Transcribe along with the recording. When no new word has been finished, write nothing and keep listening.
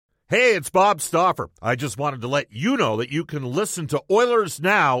Hey, it's Bob Stauffer. I just wanted to let you know that you can listen to Oilers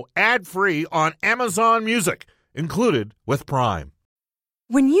Now ad-free on Amazon Music, included with Prime.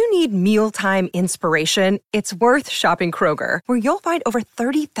 When you need mealtime inspiration, it's worth shopping Kroger, where you'll find over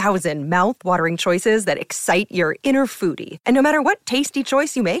 30,000 mouth-watering choices that excite your inner foodie. And no matter what tasty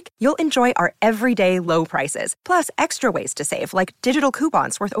choice you make, you'll enjoy our everyday low prices, plus extra ways to save, like digital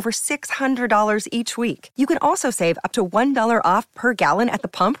coupons worth over $600 each week. You can also save up to $1 off per gallon at the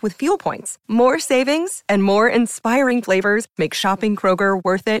pump with fuel points. More savings and more inspiring flavors make shopping Kroger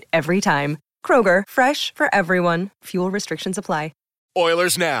worth it every time. Kroger, fresh for everyone. Fuel restrictions apply.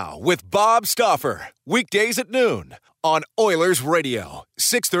 Oilers Now with Bob Stauffer. Weekdays at noon on Oilers Radio,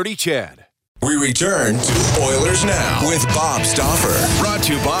 630 CHED. We return to Oilers Now with Bob Stauffer. Brought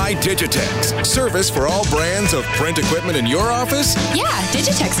to you by Digitex. Service for all brands of print equipment in your office? Yeah,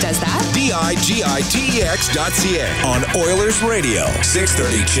 Digitex does that. Digitex.ca on Oilers Radio,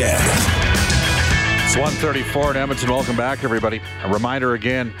 630 CHED. It's 1:34 in Edmonton. Welcome back, everybody. A reminder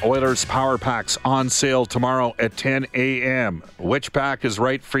again, Oilers Power Packs on sale tomorrow at 10 a.m. Which pack is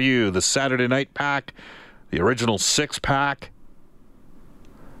right for you? The Saturday night pack, the original 6-pack,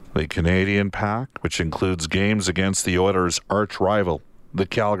 the Canadian pack, which includes games against the Oilers' arch rival, the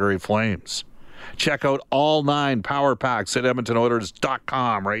Calgary Flames. Check out all 9 Power Packs at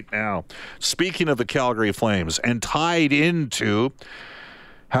EdmontonOilers.com right now. Speaking of the Calgary Flames, and tied into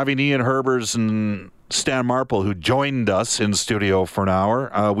having Ian Herbers and Stan Marple, who joined us in studio for an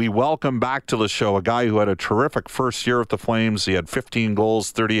hour. We welcome back to the show a guy who had a terrific first year with the Flames. He had 15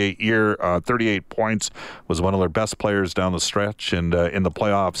 goals, 38 points, was one of their best players down the stretch and in the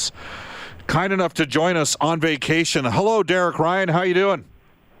playoffs. Kind enough to join us on vacation. Hello, Derek Ryan. How you doing?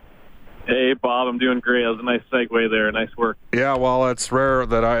 Hey, Bob, I'm doing great. That was a nice segue there. Nice work. Yeah, well, it's rare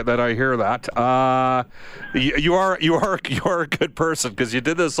that I hear that. You are a good person because you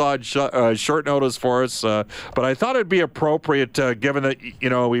did this on short notice for us. But I thought it'd be appropriate, given that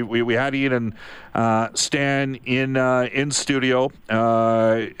we had Ian and Stan in studio,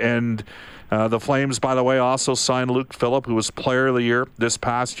 and the Flames, by the way, also signed Luke Phillip, who was Player of the Year this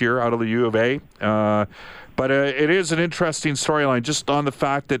past year out of the U of A. But it is an interesting storyline just on the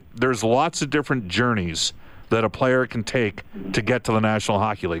fact that there's lots of different journeys that a player can take to get to the National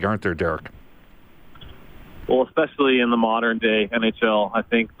Hockey League, aren't there, Derek? Well, especially in the modern day NHL, I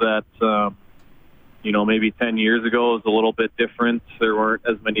think that, maybe 10 years ago it was a little bit different. There weren't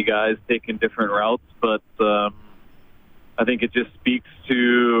as many guys taking different routes, but I think it just speaks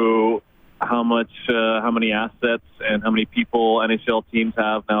to how many assets and how many people NHL teams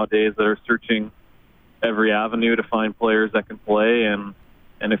have nowadays that are searching every avenue to find players that can play, and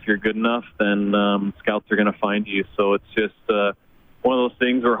if you're good enough, then scouts are going to find you. So it's just one of those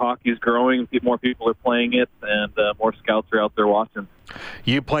things where hockey's growing, more people are playing it, and more scouts are out there watching.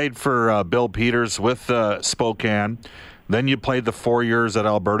 You played for Bill Peters with Spokane. Then you played the 4 years at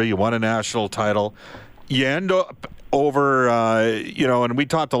Alberta. You won a national title. You end up over, and we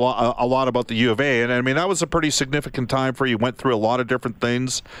talked a lot about the U of A, and I mean that was a pretty significant time for you. Went through a lot of different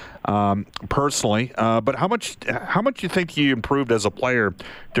things personally, but how much do you think you improved as a player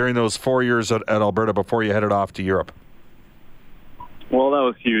during those 4 years at Alberta before you headed off to Europe? Well, that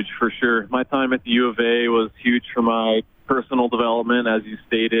was huge for sure. My time at the U of A was huge for my personal development, as you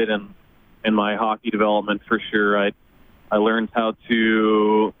stated, and my hockey development for sure. I learned how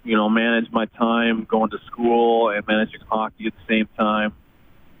to, manage my time going to school and managing hockey at the same time.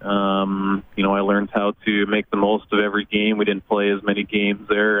 I learned how to make the most of every game. We didn't play as many games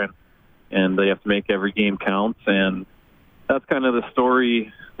there, and they have to make every game count. And that's kind of the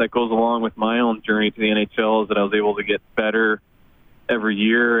story that goes along with my own journey to the NHL, is that I was able to get better every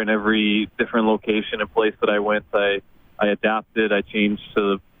year, and every different location and place that I went, I adapted, I changed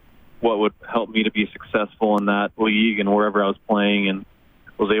to what would help me to be successful in that league and wherever I was playing, and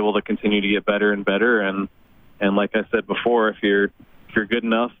was able to continue to get better and better. And like I said before, if you're good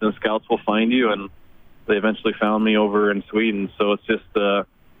enough, then scouts will find you, and they eventually found me over in Sweden. So it's just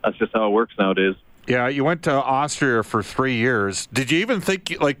that's just how it works nowadays. Yeah, you went to Austria for 3 years. Did you think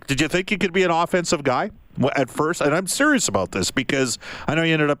you could be an offensive guy at first? And I'm serious about this because I know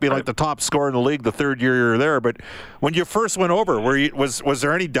you ended up being like the top scorer in the league the third year you were there. But when you first went over, was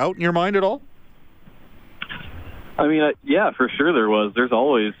there any doubt in your mind at all? I mean, yeah, for sure there was. There's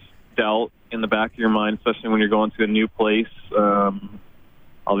always doubt in the back of your mind, especially when you're going to a new place,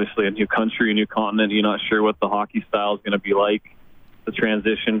 obviously a new country, a new continent. You're not sure what the hockey style is going to be like. The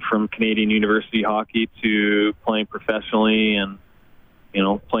transition from Canadian university hockey to playing professionally and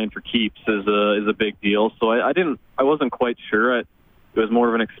playing for keeps is a big deal. So I wasn't quite sure. It was more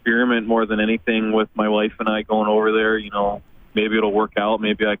of an experiment more than anything with my wife and I going over there. maybe it'll work out.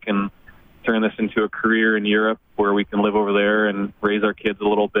 Maybe I can turn this into a career in Europe where we can live over there and raise our kids a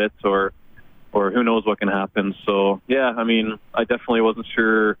little bit, or who knows what can happen. So, yeah, I mean, I definitely wasn't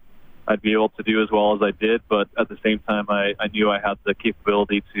sure I'd be able to do as well as I did, but at the same time, I knew I had the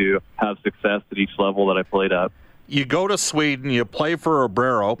capability to have success at each level that I played at. You go to Sweden, you play for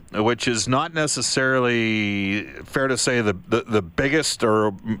Örebro, which is not necessarily, fair to say, the biggest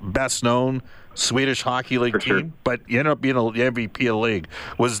or best known Swedish hockey league team, sure. But you end up being the MVP of the league.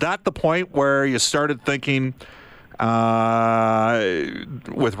 Was that the point where you started thinking,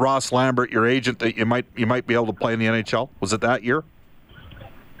 with Ross Lambert, your agent, that you might be able to play in the NHL? Was it that year?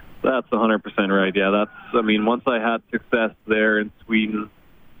 That's 100% right. Yeah, once I had success there in Sweden,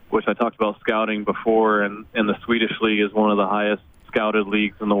 which I talked about scouting before, and the Swedish league is one of the highest scouted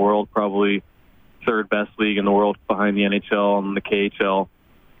leagues in the world, probably third best league in the world behind the NHL and the KHL.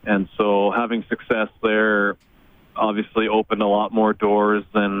 And so having success there obviously opened a lot more doors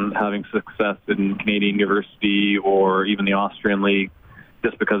than having success in Canadian University or even the Austrian league,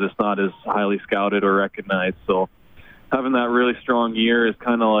 just because it's not as highly scouted or recognized. So having that really strong year is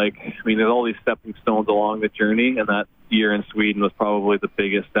kind of like, there's all these stepping stones along the journey, and that year in Sweden was probably the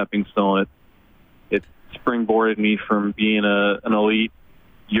biggest stepping stone. It springboarded me from being an elite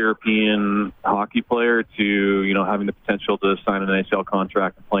European hockey player to, having the potential to sign an NHL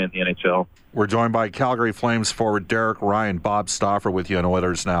contract and play in the NHL. We're joined by Calgary Flames forward Derek Ryan. Bob Stauffer with you on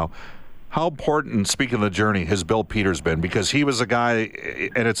Oilers Now. How important, speaking of the journey, has Bill Peters been? Because he was a guy,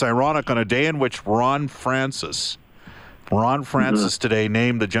 and it's ironic, on a day in which Ron Francis today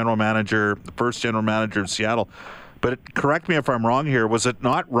named the first general manager of Seattle. But correct me if I'm wrong here, was it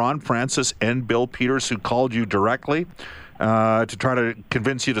not Ron Francis and Bill Peters who called you directly to try to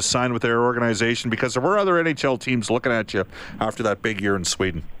convince you to sign with their organization? Because there were other NHL teams looking at you after that big year in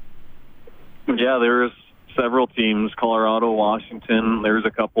Sweden. Yeah, there was several teams, Colorado, Washington. There was a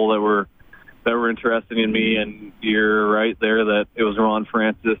couple that were interested in me, and you're right there that it was Ron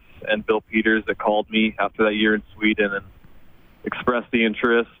Francis and Bill Peters that called me after that year in Sweden and expressed the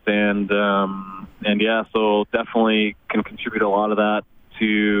interest, and yeah, so definitely can contribute a lot of that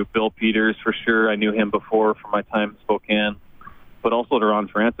to Bill Peters for sure. I knew him before from my time in Spokane, but also to Ron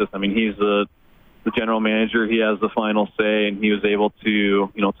Francis. He's the general manager. He has the final say, and he was able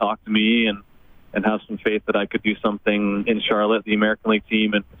to, talk to me and have some faith that I could do something in Charlotte, the American League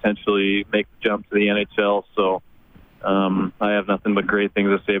team, and potentially make the jump to the NHL. So I have nothing but great things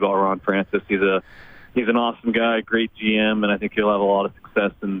to say about Ron Francis. He's an awesome guy, great GM, and I think he'll have a lot of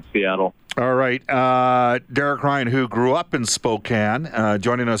success in Seattle. All right. Derek Ryan, who grew up in Spokane,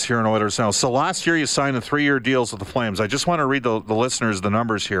 joining us here in Oilers Now. So last year you signed the 3-year deals with the Flames. I just want to read the listeners the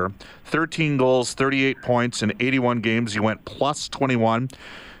numbers here. 13 goals, 38 points in 81 games. You went plus 21,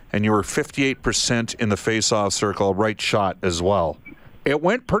 and you were 58% in the face-off circle, right shot as well. It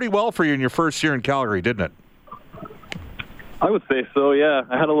went pretty well for you in your first year in Calgary, didn't it? I would say so, yeah.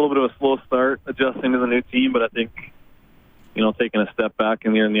 I had a little bit of a slow start adjusting to the new team, but I think, taking a step back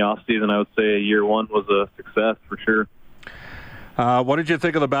in the off-season, I would say year one was a success for sure. What did you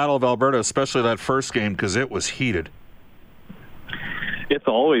think of the Battle of Alberta, especially that first game, because it was heated? It's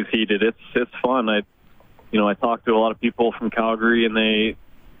always heated. It's fun. I talked to a lot of people from Calgary, and they,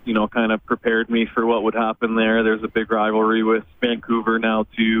 kind of prepared me for what would happen there. There's a big rivalry with Vancouver now,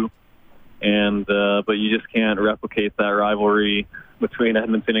 too. And but you just can't replicate that rivalry between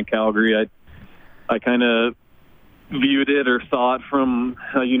Edmonton and Calgary. I kind of viewed it or saw it from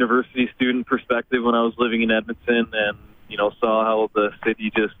a university student perspective when I was living in Edmonton, and saw how the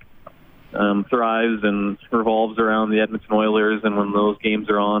city just thrives and revolves around the Edmonton Oilers. And when those games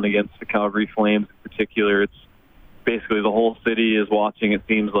are on against the Calgary Flames in particular, it's basically the whole city is watching. It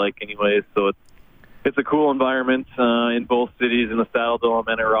seems like, anyways. So it's a cool environment in both cities, in the Saddle Dome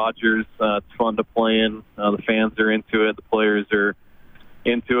and at Rogers. It's fun to play in. The fans are into it. The players are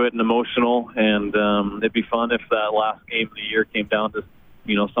into it and emotional. And it'd be fun if that last game of the year came down to,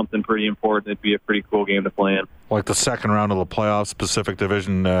 something pretty important. It'd be a pretty cool game to play in. Like the second round of the playoffs, Pacific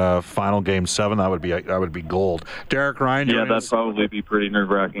Division final game 7, that would be gold. Derek Ryan. Yeah, that'd probably be pretty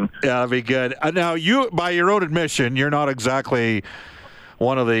nerve-wracking. Yeah, that'd be good. Now, you, by your own admission, you're not exactly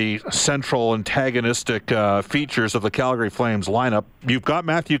one of the central antagonistic features of the Calgary Flames lineup. You've got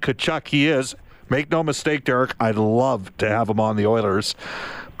Matthew Tkachuk. He is. Make no mistake, Derek, I'd love to have him on the Oilers.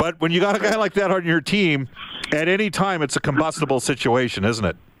 But when you got a guy like that on your team, at any time it's a combustible situation, isn't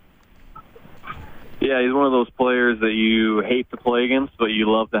it? Yeah, he's one of those players that you hate to play against, but you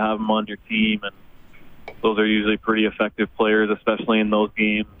love to have him on your team. And those are usually pretty effective players, especially in those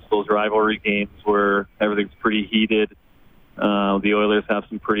games, those rivalry games where everything's pretty heated. The Oilers have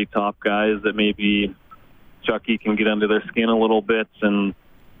some pretty top guys that maybe Chucky can get under their skin a little bit and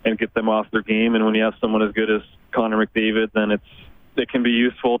get them off their game. And when you have someone as good as Connor McDavid, then it can be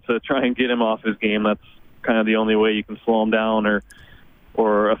useful to try and get him off his game. That's kind of the only way you can slow him down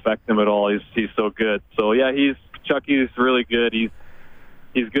or affect him at all. He's so good. So yeah, Chucky's really good.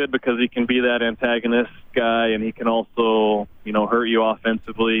 He's good because he can be that antagonist guy, and he can also, hurt you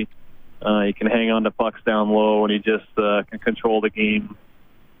offensively. He can hang on to pucks down low, and he just can control the game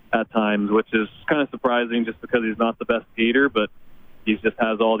at times, which is kind of surprising just because he's not the best skater, but he just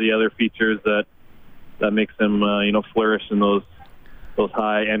has all the other features that makes him, flourish in those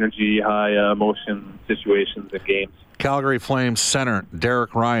high energy, high emotion situations and games. Calgary Flames center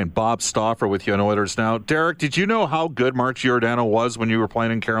Derek Ryan, Bob Stauffer with you on Oilers Now. Derek, did you know how good Mark Giordano was when you were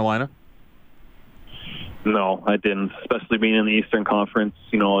playing in Carolina? No, I didn't, especially being in the Eastern Conference.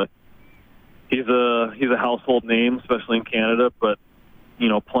 He's a household name, especially in Canada, but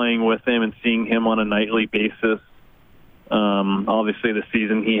playing with him and seeing him on a nightly basis, obviously the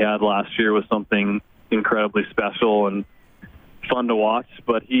season he had last year was something incredibly special and fun to watch,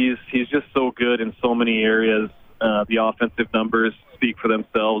 but he's just so good in so many areas. The offensive numbers speak for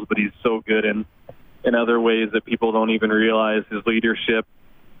themselves, but he's so good in other ways that people don't even realize. His leadership,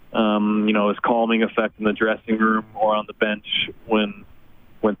 his calming effect in the dressing room or on the bench when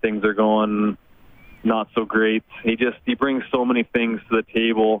things are going not so great. He brings so many things to the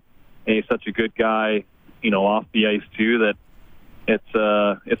table, and he's such a good guy, off the ice too, that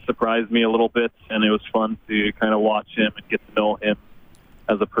it surprised me a little bit, and it was fun to kind of watch him and get to know him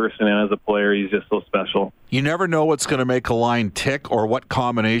as a person and as a player. He's just so special. You never know what's going to make a line tick or what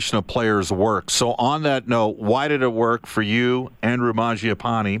combination of players work. So on that note, why did it work for you, Andrew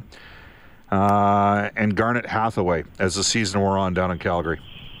Mangiapane, and Garnet Hathaway as the season wore on down in Calgary?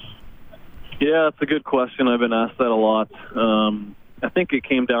 Yeah, that's a good question. I've been asked that a lot. I think it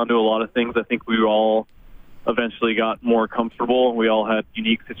came down to a lot of things. I think we all eventually got more comfortable. We all had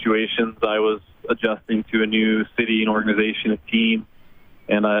unique situations. I was adjusting to a new city and organization and team.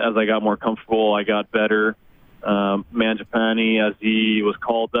 And as I got more comfortable, I got better. Mangiapane, as he was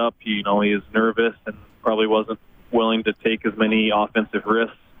called up, he was nervous and probably wasn't willing to take as many offensive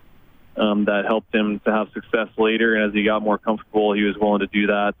risks that helped him to have success later. And as he got more comfortable, he was willing to do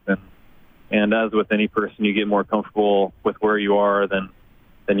that. And as with any person, you get more comfortable with where you are, then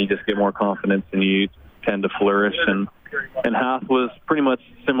you just get more confidence and you tend to flourish. And Hath was pretty much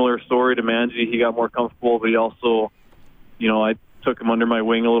similar story to Mangi. He got more comfortable, but he also, I took him under my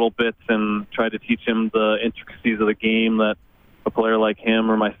wing a little bit and tried to teach him the intricacies of the game that a player like him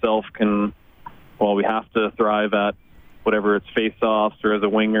or myself we have to thrive at, whatever it's face-offs or as a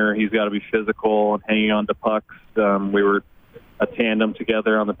winger. He's got to be physical and hanging on to pucks. We were a tandem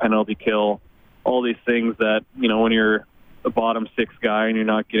together on the penalty kill. All these things that, when you're the bottom six guy and you're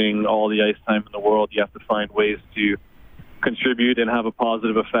not getting all the ice time in the world, you have to find ways to contribute and have a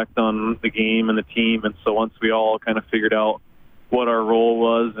positive effect on the game and the team. And so once we all kind of figured out what our role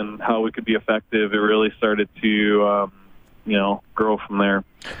was and how we could be effective, it really started to, grow from there.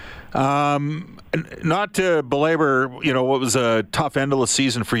 Not to belabor, what was a tough end of the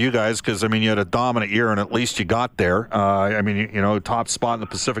season for you guys, because, you had a dominant year and at least you got there. Top spot in the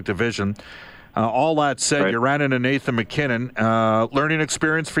Pacific Division. All that said, right. You ran into Nathan MacKinnon. Learning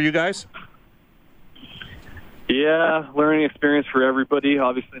experience for you guys? Yeah, learning experience for everybody.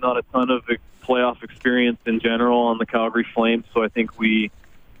 Obviously not a ton of playoff experience in general on the Calgary Flames, so I think we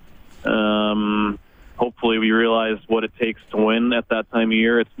hopefully we realized what it takes to win at that time of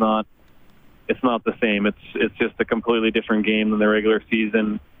year. It's not the same. It's just a completely different game than the regular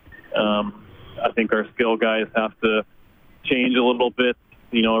season. I think our skill guys have to change a little bit.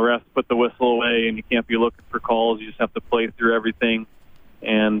 Refs put the whistle away and you can't be looking for calls. You just have to play through everything.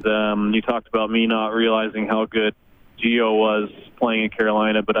 And you talked about me not realizing how good Gio was playing in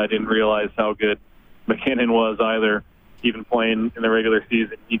Carolina, but I didn't realize how good MacKinnon was either, even playing in the regular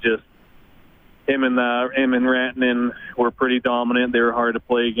season. Him and Rantanen were pretty dominant. They were hard to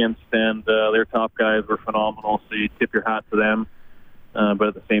play against, and their top guys were phenomenal, so you tip your hat to them. But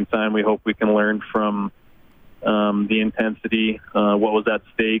at the same time, we hope we can learn from the intensity, what was at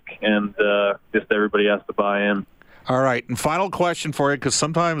stake, and just everybody has to buy in. All right, and final question for you, because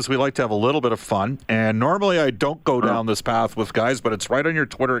sometimes we like to have a little bit of fun, and normally I don't go down this path with guys, but it's right on your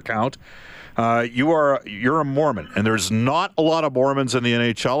Twitter account. You're a Mormon, and there's not a lot of Mormons in the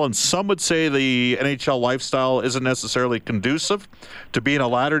NHL, and some would say the NHL lifestyle isn't necessarily conducive to being a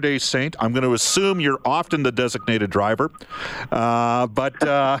Latter-day Saint. I'm going to assume you're often the designated driver, but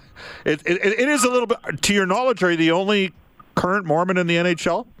it is a little bit. To your knowledge, are you the only current Mormon in the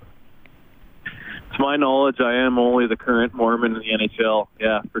NHL? To my knowledge, I am only the current Mormon in the NHL.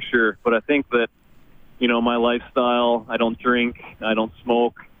 Yeah, for sure. But I think that, my lifestyle. I don't drink. I don't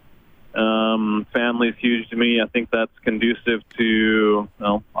smoke. Family is huge to me. I think that's conducive to,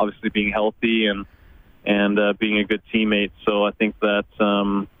 obviously being healthy and being a good teammate. So I think that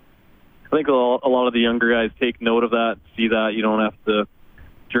I think a lot of the younger guys take note of that, see that you don't have to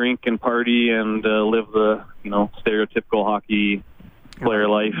drink and party and live the stereotypical hockey player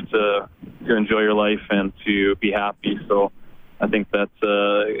life to enjoy your life and to be happy. So I think that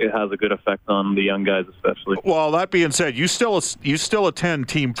it has a good effect on the young guys, especially. Well, that being said, you still attend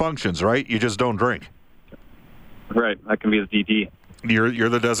team functions, right? You just don't drink. Right. I can be the DD. You're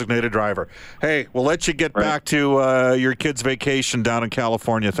the designated driver. Hey, we'll let you get back to your kids' vacation down in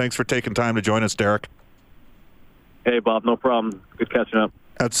California. Thanks for taking time to join us, Derek. Hey, Bob. No problem. Good catching up.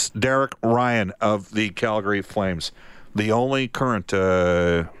 That's Derek Ryan of the Calgary Flames, the only current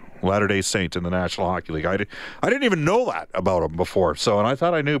Latter-day Saint in the National Hockey League. I didn't even know that about him before. And I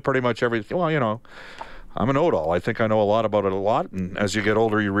thought I knew pretty much everything. Well, I'm an know-it-all. I think I know a lot about it and as you get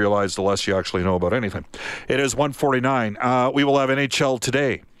older, you realize the less you actually know about anything. It is 1:49. We will have NHL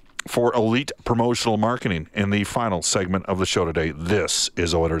Today for Elite Promotional Marketing in the final segment of the show today. This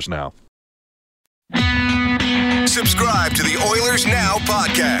is Oilers Now. Subscribe to the Oilers Now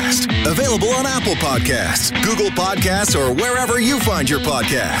podcast. Available on Apple Podcasts, Google Podcasts, or wherever you find your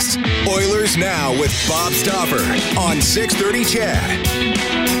podcasts. Oilers Now with Bob Stauffer on 630 CHED.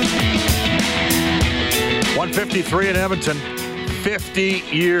 153 in Edmonton. 50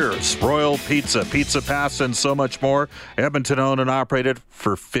 years. Royal Pizza, Pizza Pass, and so much more. Edmonton owned and operated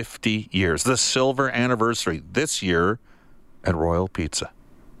for 50 years. The silver anniversary this year at Royal Pizza.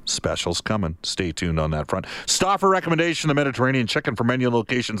 Specials coming. Stay tuned on that front. Stauffer recommendation, the Mediterranean chicken. For menu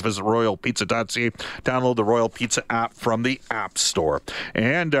locations, visit royalpizza.ca. Download the Royal Pizza app from the App Store.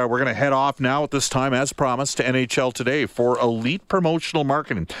 And we're going to head off now at this time, as promised, to NHL Today for Elite Promotional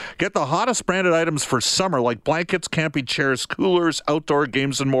Marketing. Get the hottest branded items for summer like blankets, camping chairs, coolers, outdoor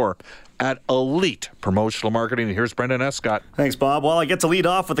games, and more at Elite Promotional Marketing. And here's Brendan Escott. Thanks, Bob. Well, I get to lead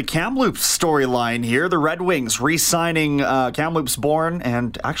off with the Kamloops storyline here. The Red Wings re-signing Kamloops-born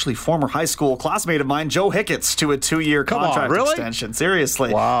and actually former high school classmate of mine, Joe Hicketts, to a 2-year contract extension.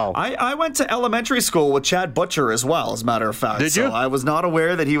 Seriously. Wow. I went to elementary school with Chad Butcher as well, as a matter of fact. Did you? So I was not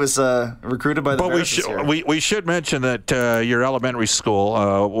aware that he was recruited by the Bears this year. We should mention that your elementary school,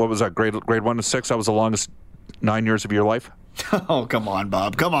 what was that, grade 1 to 6? That was the longest 9 years of your life? Oh, come on,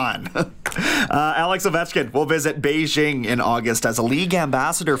 Bob. Come on. Alex Ovechkin will visit Beijing in August as a league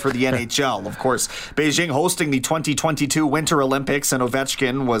ambassador for the NHL. Of course, Beijing hosting the 2022 Winter Olympics, and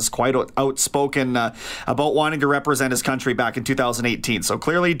Ovechkin was quite outspoken about wanting to represent his country back in 2018. So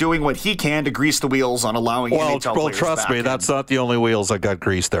clearly doing what he can to grease the wheels on allowing NHL players Well, trust me, that's not the only wheels that got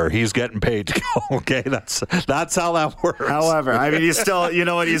greased there. He's getting paid to go, okay? That's how that works. However, I mean, he's still, you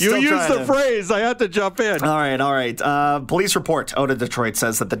used the phrase. I had to jump in. All right. Police report out of Detroit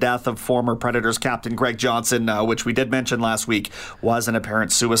says that the death of former Predators captain Greg Johnson, which we did mention last week, was an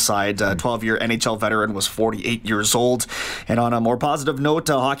apparent suicide. 12-year NHL veteran was 48 years old. And on a more positive note,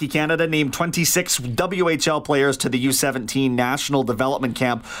 Hockey Canada named 26 WHL players to the U17 National Development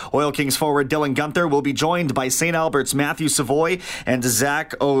Camp. Oil Kings forward Dylan Guenther will be joined by St. Albert's Matthew Savoy and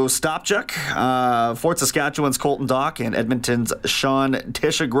Zach Ostapchuk, Fort Saskatchewan's Colton Dock, and Edmonton's Sean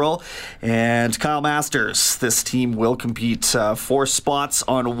Tishagril, and Kyle Masters. This team will compete for spots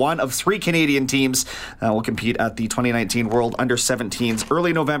on one of 3 Canadian teams that will compete at the 2019 World Under-17s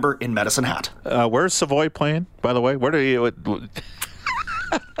early November in Medicine Hat. Where's Savoy playing, by the way? Where do you...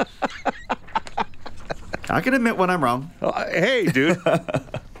 I can admit when I'm wrong. Hey, dude.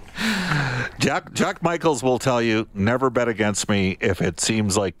 Jack Michaels will tell you, never bet against me if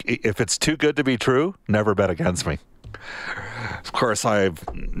it's too good to be true, never bet against me. Of course,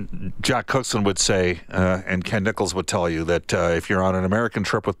 Jack Cookson would say, and Ken Nichols would tell you that if you're on an American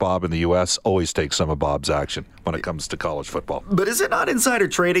trip with Bob in the U.S., always take some of Bob's action when it comes to college football. But is it not insider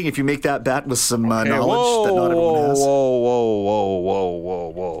trading if you make that bet with some knowledge that not everyone has?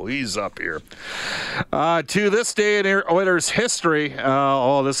 Whoa. He's up here. To this day in Oilers history,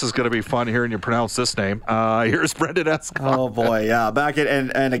 this is going to be fun hearing you pronounce this name. Here's Brendan Escott. Oh, boy, yeah. Back at,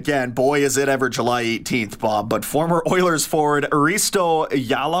 and again, boy, is it ever July 18th, Bob. But former Oilers forward Risto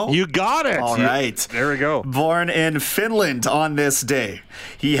Jalo. You got it. All right. There we go. Born in Finland on this day.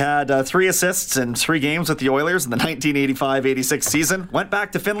 He had 3 assists in 3 games with the Oilers in the 1985-86 season. Went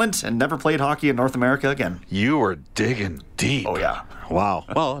back to Finland and never played hockey in North America again. You were digging deep. Oh, yeah. Wow.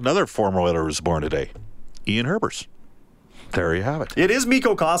 Well, another former Oiler was born today. Ian Herbers. There you have it. It is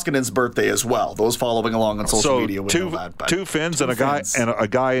Mikko Koskinen's birthday as well. Those following along on social media would know that. Two Finns and a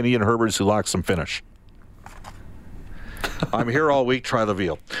guy in Ian Herbers who lacks some finish. I'm here all week. Try the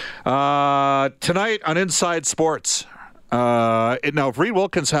veal. Tonight on Inside Sports. Now, if Reed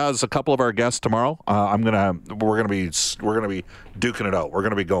Wilkins has a couple of our guests tomorrow, we're gonna be duking it out. We're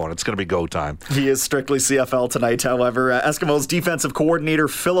gonna be going. It's gonna be go time. He is strictly CFL tonight. However, Eskimos defensive coordinator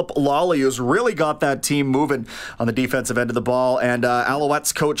Philip Lawley has really got that team moving on the defensive end of the ball, and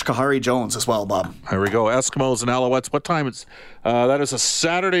Alouettes coach Kahari Jones as well. Bob. Here we go. Eskimos and Alouettes. What time is? That is a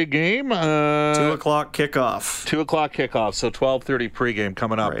Saturday game. 2:00 kickoff. 2:00 kickoff. So 12:30 pregame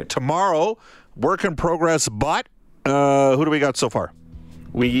coming up Right. tomorrow. Work in progress, but. Who do we got so far?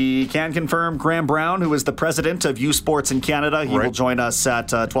 We can confirm Graham Brown, who is the president of U Sports in Canada. He will join us at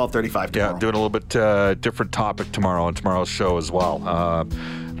 12:35 tomorrow. Yeah, doing a little bit different topic tomorrow on tomorrow's show as well.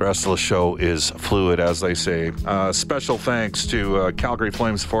 The rest of the show is fluid, as they say. Special thanks to Calgary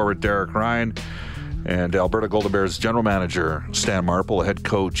Flames forward Derek Ryan and Alberta Golden Bears general manager Stan Marple, head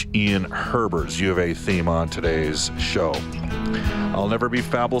coach Ian Herber's U of A theme on today's show. I'll never be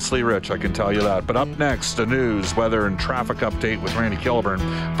fabulously rich, I can tell you that. But up next, the news, weather, and traffic update with Randy Kilburn,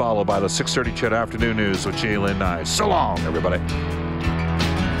 followed by the 6:30 CHED Afternoon News with Jalen Nye. So long, everybody.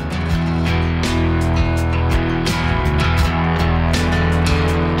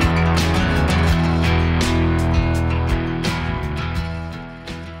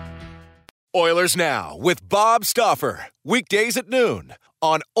 Oilers Now with Bob Stauffer. Weekdays at noon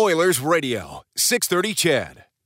on Oilers Radio, 630 CHED.